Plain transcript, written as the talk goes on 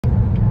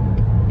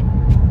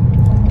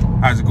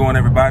How's it going,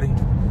 everybody?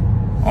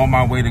 On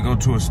my way to go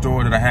to a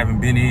store that I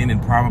haven't been in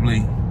probably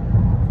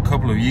a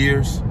couple of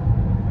years.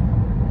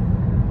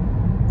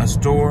 A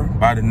store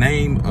by the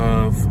name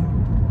of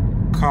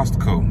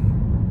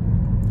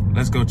Costco.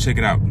 Let's go check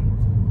it out.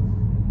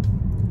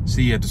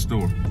 See you at the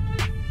store.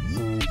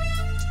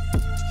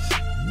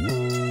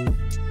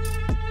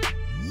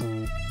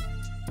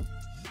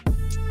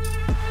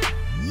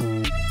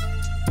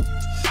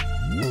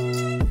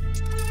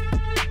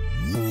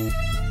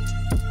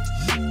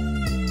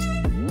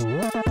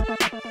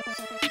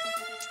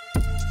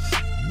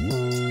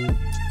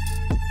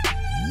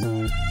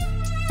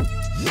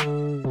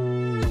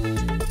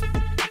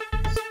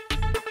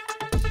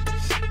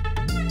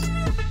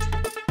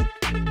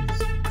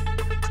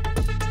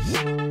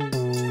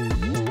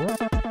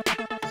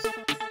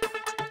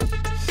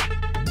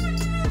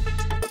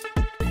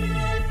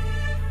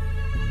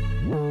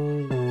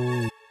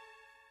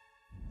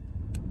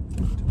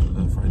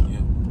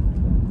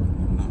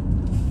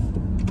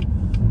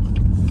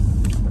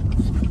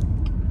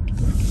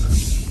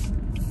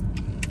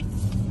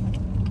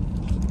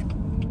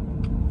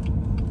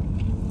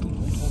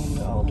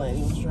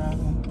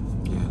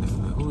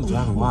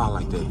 Driving wild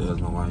like that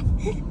does my wife.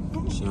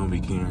 She don't be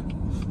caring.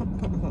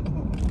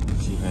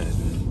 She has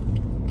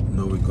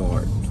no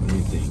regard for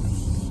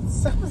anything.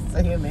 Stop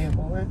saying that,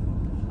 boy.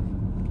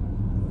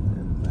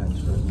 That's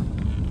true.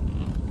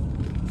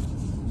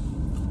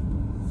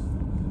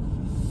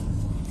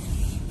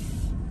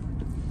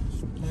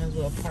 Might as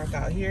well park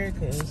out here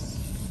because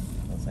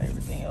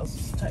everything else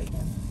is taken.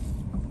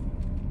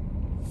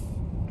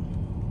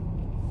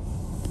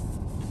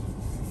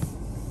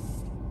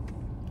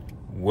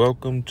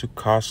 Welcome to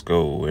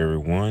Costco,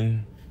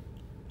 everyone.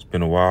 It's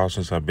been a while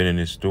since I've been in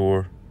this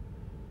store.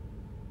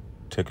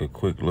 Take a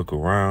quick look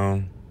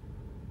around.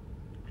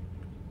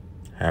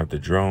 Have the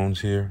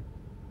drones here.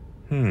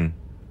 In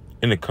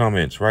the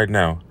comments right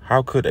now,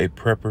 how could a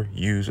prepper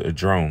use a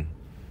drone?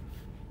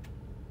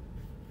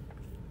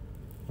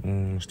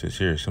 What's this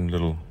here? Some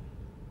little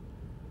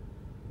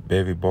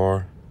bevy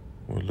bar.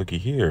 Well, looky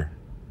here.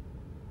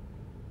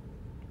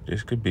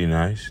 This could be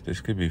nice. This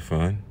could be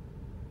fun.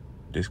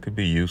 This could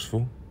be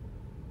useful.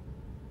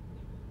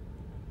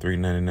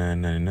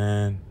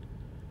 $3.99.99.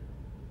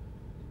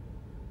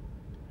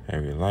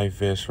 Have your life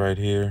vest right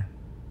here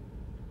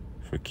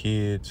for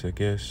kids, I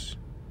guess.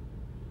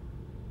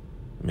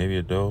 Maybe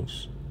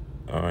adults.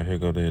 All right, here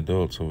go the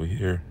adults over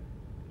here.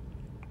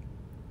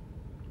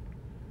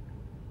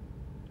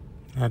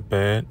 Not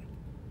bad.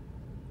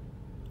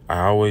 I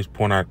always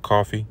point out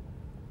coffee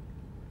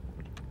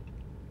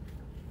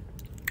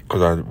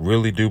because I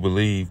really do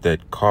believe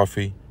that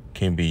coffee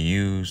can be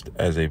used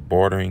as a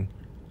bartering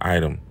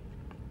item.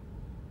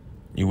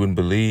 You wouldn't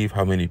believe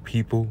how many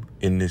people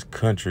in this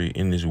country,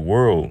 in this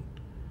world,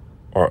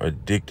 are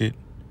addicted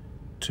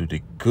to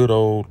the good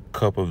old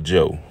cup of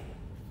Joe.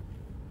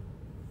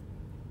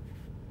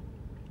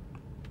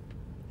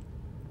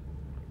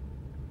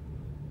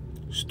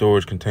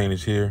 Storage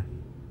containers here.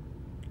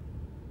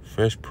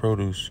 Fresh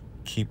produce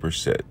keeper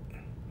set.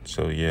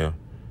 So yeah,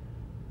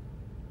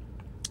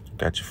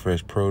 got your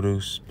fresh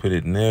produce, put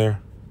it in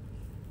there.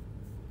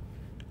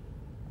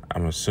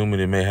 I'm assuming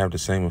it may have the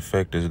same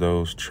effect as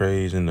those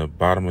trays in the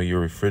bottom of your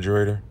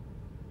refrigerator.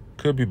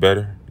 Could be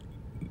better.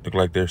 Look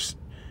like they're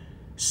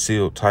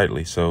sealed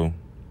tightly, so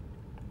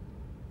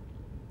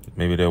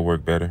maybe they'll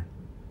work better.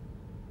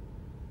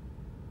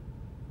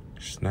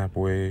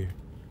 Snapware.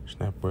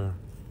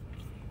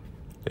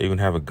 They even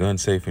have a gun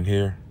safe in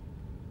here.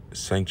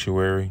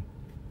 Sanctuary.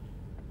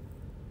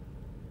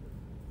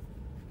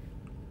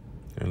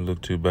 Doesn't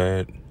look too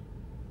bad.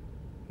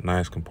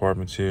 Nice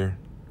compartments here.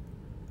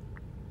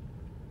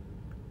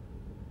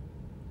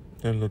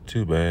 Doesn't look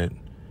too bad.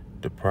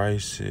 The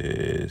price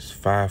is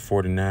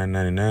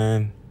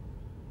 $549.99.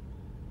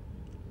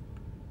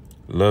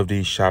 Love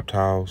these shop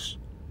towels.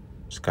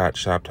 Scott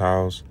shop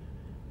towels.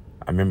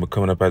 I remember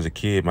coming up as a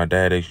kid, my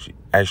dad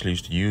actually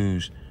used to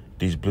use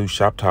these blue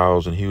shop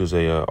towels, and he was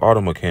a auto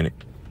mechanic.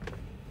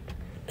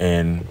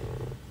 And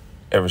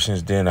ever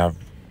since then, I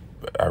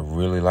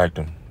really liked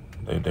them.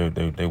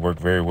 They work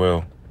very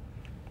well.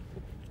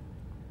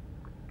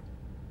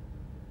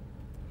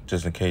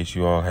 Just in case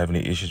you all have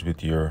any issues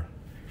with your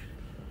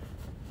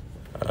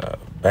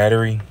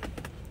battery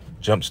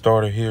jump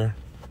starter here.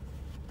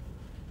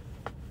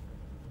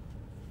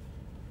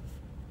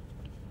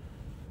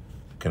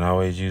 Can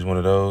always use one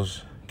of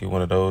those. Get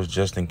one of those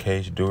just in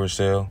case.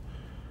 Duracell.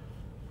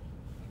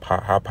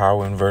 High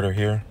power inverter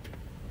here.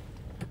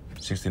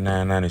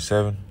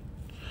 $69.97.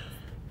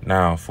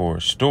 Now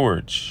for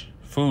storage,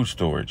 food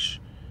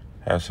storage,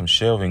 have some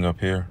shelving up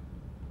here.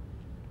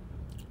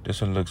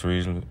 This one looks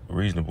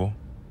reasonable.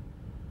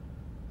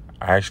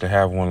 I actually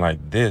have one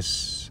like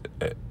this.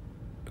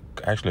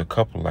 Actually, a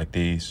couple like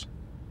these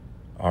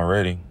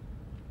already.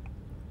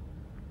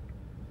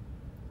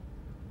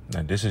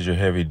 Now, this is your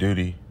heavy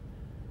duty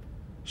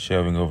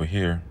shelving over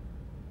here.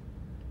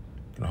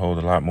 Can hold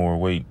a lot more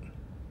weight.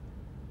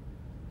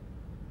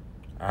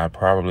 I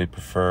probably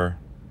prefer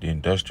the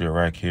industrial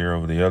rack here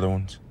over the other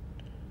ones.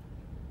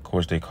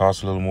 course, they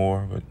cost a little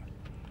more, but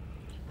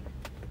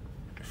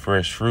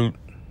fresh fruit,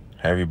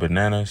 have your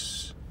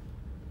bananas,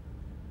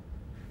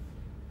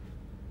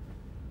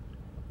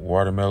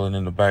 watermelon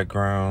in the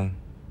background.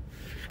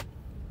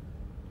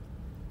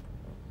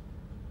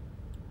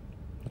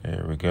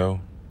 There we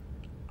go.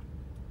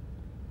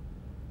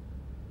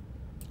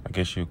 I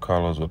guess you'd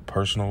call those what,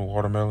 personal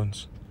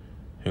watermelons.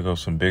 Here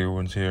goes some bigger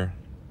ones here.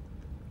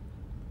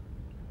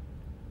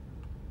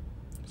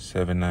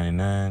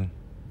 $7.99.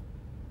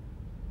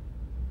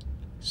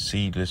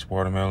 Seedless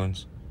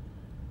watermelons.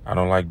 I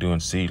don't like doing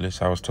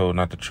seedless. I was told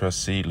not to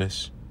trust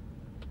seedless.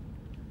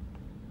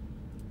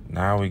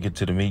 Now we get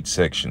to the meat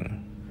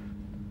section.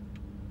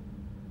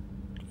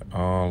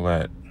 All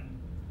that.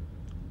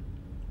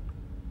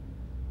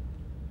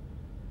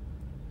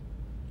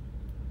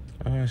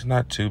 It's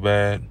not too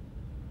bad.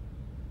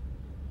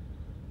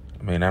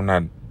 I mean, I'm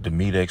not the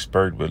meat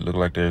expert, but it look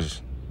like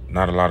there's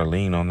not a lot of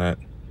lean on that.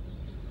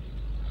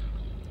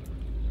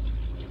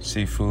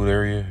 Seafood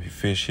area,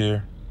 fish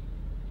here.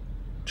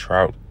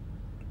 Trout.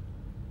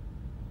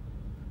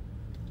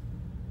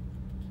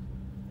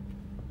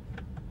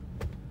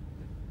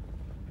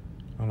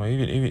 I don't know,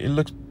 even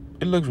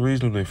it looks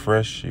reasonably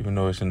fresh, even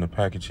though it's in the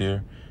package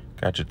here.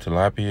 Got your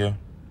tilapia.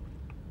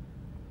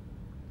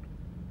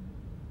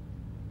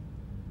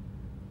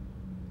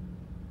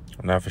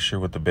 I'm not for sure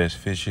what the best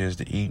fish is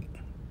to eat.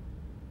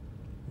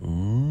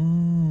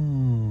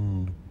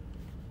 Ooh.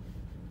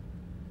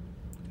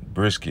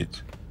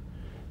 Brisket.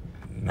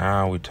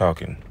 Now we're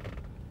talking.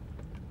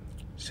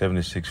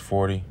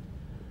 $76.40.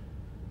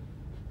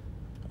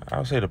 I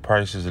would say the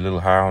price is a little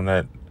high on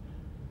that.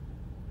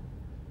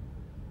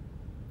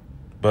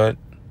 But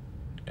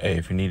hey,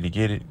 if you need to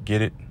get it,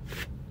 get it.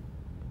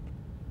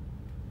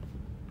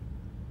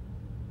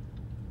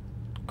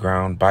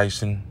 Ground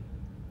bison,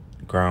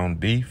 ground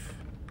beef.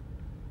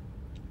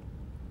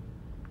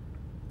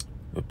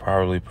 Would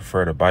probably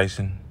prefer the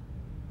bison.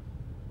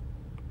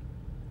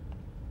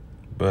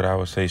 But I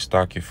would say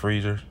stock your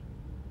freezer.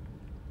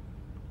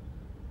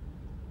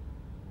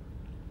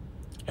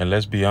 And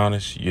let's be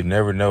honest, you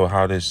never know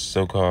how this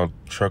so-called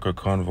trucker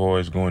convoy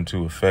is going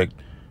to affect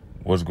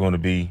what's going to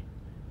be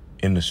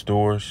in the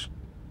stores.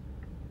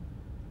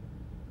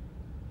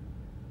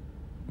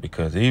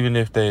 Because even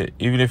if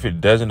it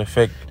doesn't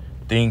affect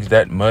things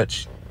that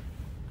much,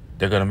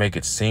 they're going to make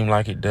it seem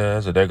like it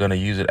does, or they're going to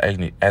use it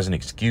as an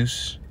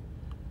excuse.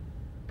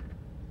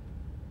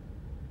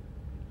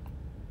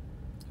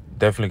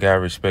 Definitely gotta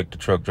respect the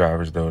truck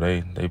drivers though.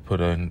 They put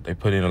in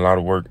a lot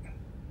of work.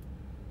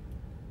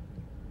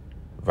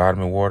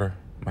 Vitamin water.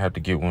 I'm gonna have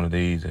to get one of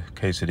these, a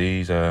case of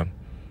these. I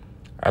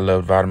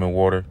love vitamin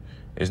water.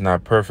 It's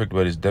not perfect,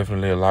 but it's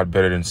definitely a lot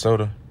better than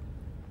soda.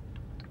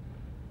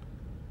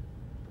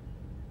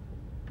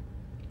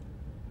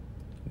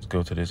 Let's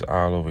go to this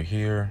aisle over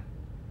here.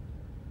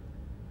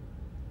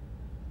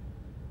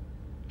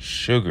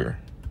 Sugar.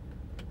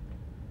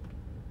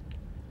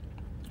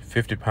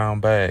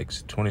 50-pound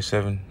bags,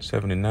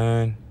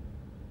 $27.79.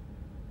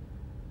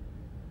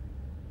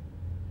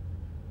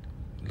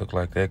 Look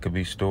like that could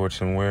be stored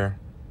somewhere.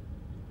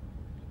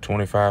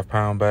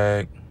 25-pound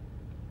bag.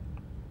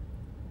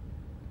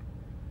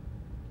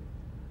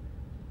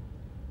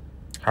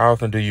 How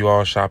often do you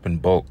all shop in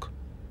bulk?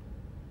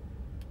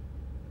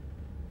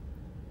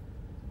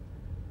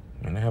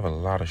 Man, they have a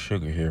lot of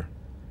sugar here.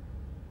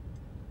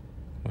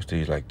 What's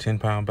these, like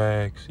 10-pound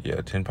bags?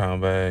 Yeah,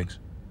 10-pound bags.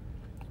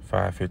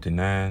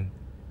 $5.59.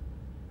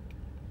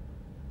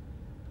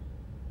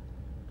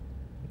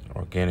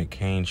 Organic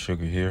cane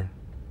sugar here.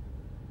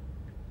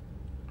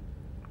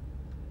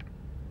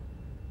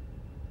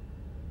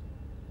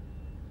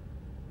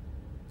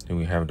 Then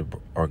we have the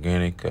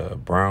organic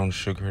brown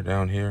sugar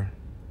down here.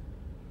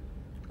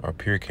 Or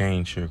pure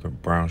cane sugar,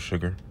 brown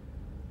sugar.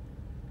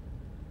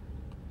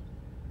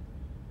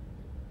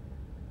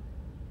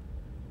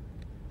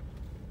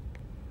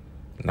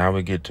 Now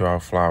we get to our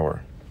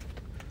flour.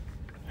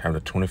 Have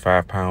the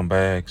 25-pound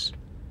bags.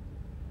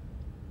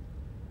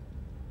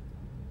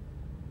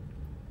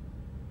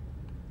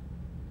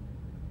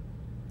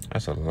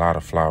 That's a lot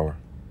of flour.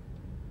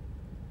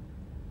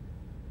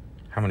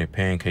 How many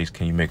pancakes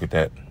can you make with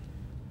that?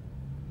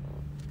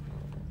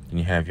 Then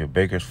you have your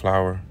baker's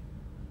flour,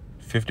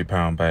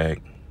 50-pound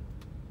bag.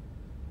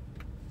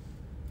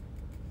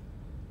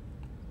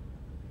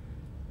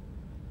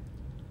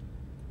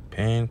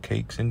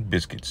 Pancakes and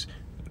biscuits.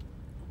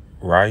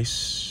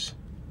 Rice.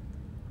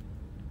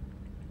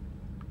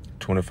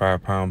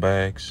 25-pound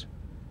bags,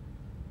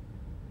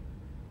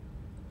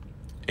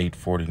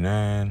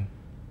 $8.49.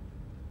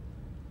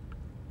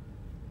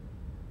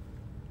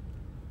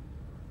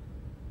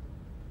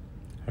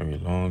 Have your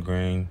long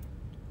grain.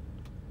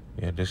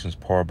 Yeah, this is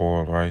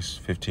parboiled rice,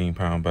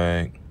 15-pound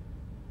bag.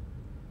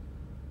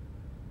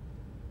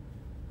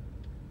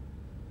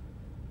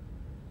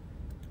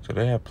 So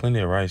they have plenty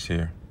of rice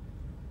here.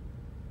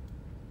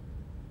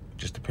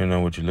 Just depending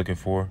on what you're looking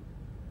for.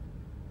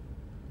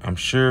 I'm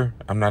sure,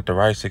 I'm not the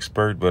rice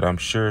expert, but I'm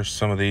sure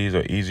some of these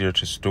are easier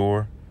to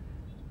store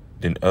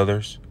than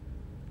others.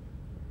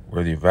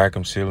 whether you're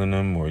vacuum sealing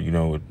them or, you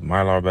know, with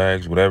Mylar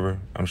bags, whatever.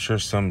 I'm sure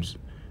some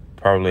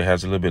probably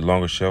has a little bit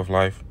longer shelf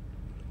life.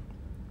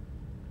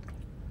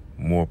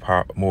 More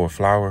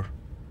flour.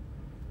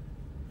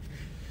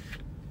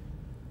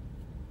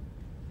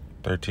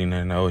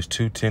 $13.99. Oh, it's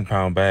two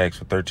 10-pound bags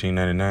for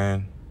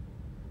 $13.99.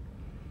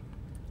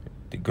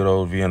 The good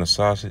old Vienna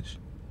sausage.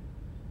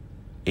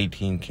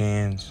 18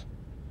 cans.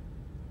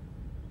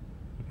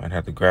 Might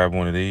have to grab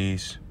one of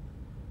these.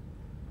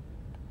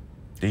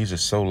 These are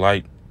so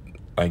light.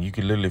 Like, you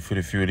could literally fit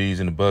a few of these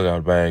in the bug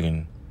out bag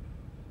and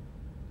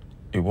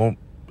it won't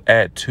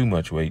add too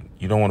much weight.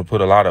 You don't want to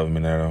put a lot of them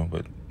in there though,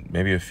 but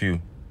maybe a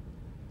few.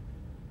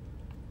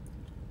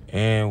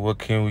 And what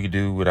can we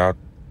do without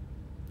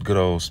good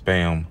old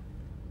Spam?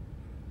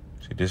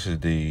 See, this is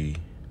the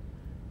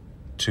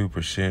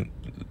 2%,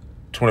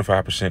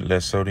 25%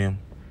 less sodium.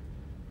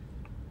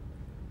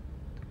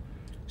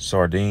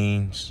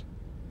 Sardines.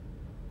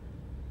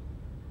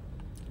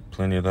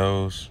 Plenty of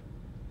those.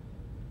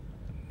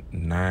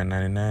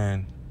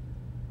 $9.99.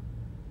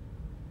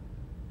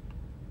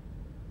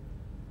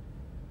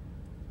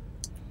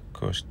 Of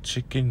course,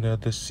 chicken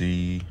of the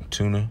sea,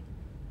 tuna.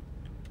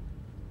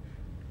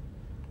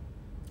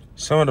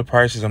 Some of the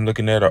prices I'm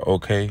looking at are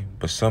okay,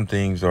 but some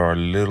things are a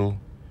little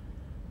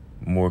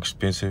more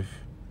expensive.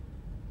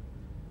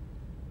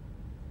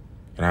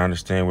 And I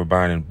understand we're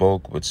buying in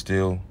bulk, but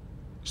still,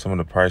 some of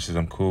the prices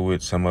I'm cool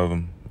with, some of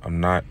them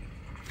I'm not.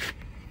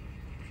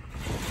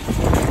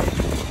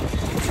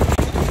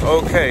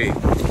 Okay,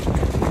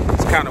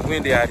 it's kind of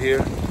windy out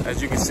here.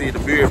 As you can see, the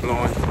beard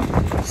blowing.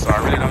 So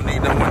I really don't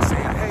need no one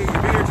saying, hey,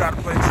 your beard's out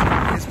of place.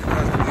 It's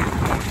because the wind is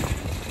blowing.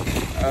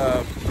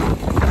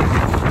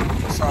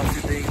 I saw a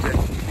few things that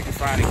you can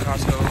find in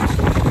Costco.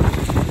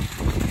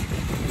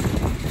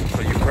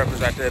 So you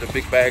preppers out there, the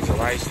big bags of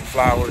rice and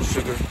flour and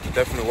sugar,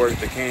 definitely worth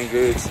the canned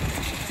goods.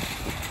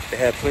 They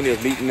have plenty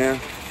of meat in there.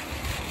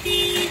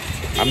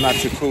 I'm not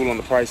too cool on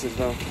the prices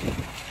though.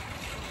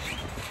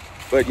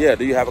 But yeah,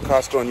 do you have a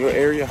Costco in your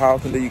area? How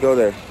often do you go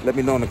there? Let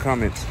me know in the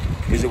comments.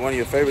 Is it one of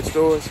your favorite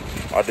stores?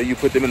 Or do you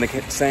put them in the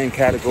same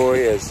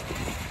category as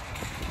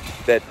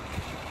that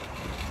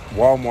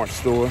Walmart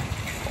store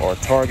or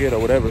Target or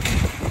whatever?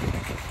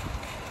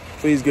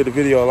 Please give the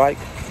video a like.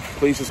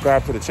 Please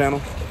subscribe to the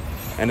channel.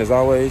 And as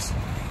always,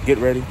 get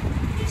ready,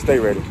 stay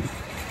ready.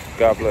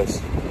 God bless.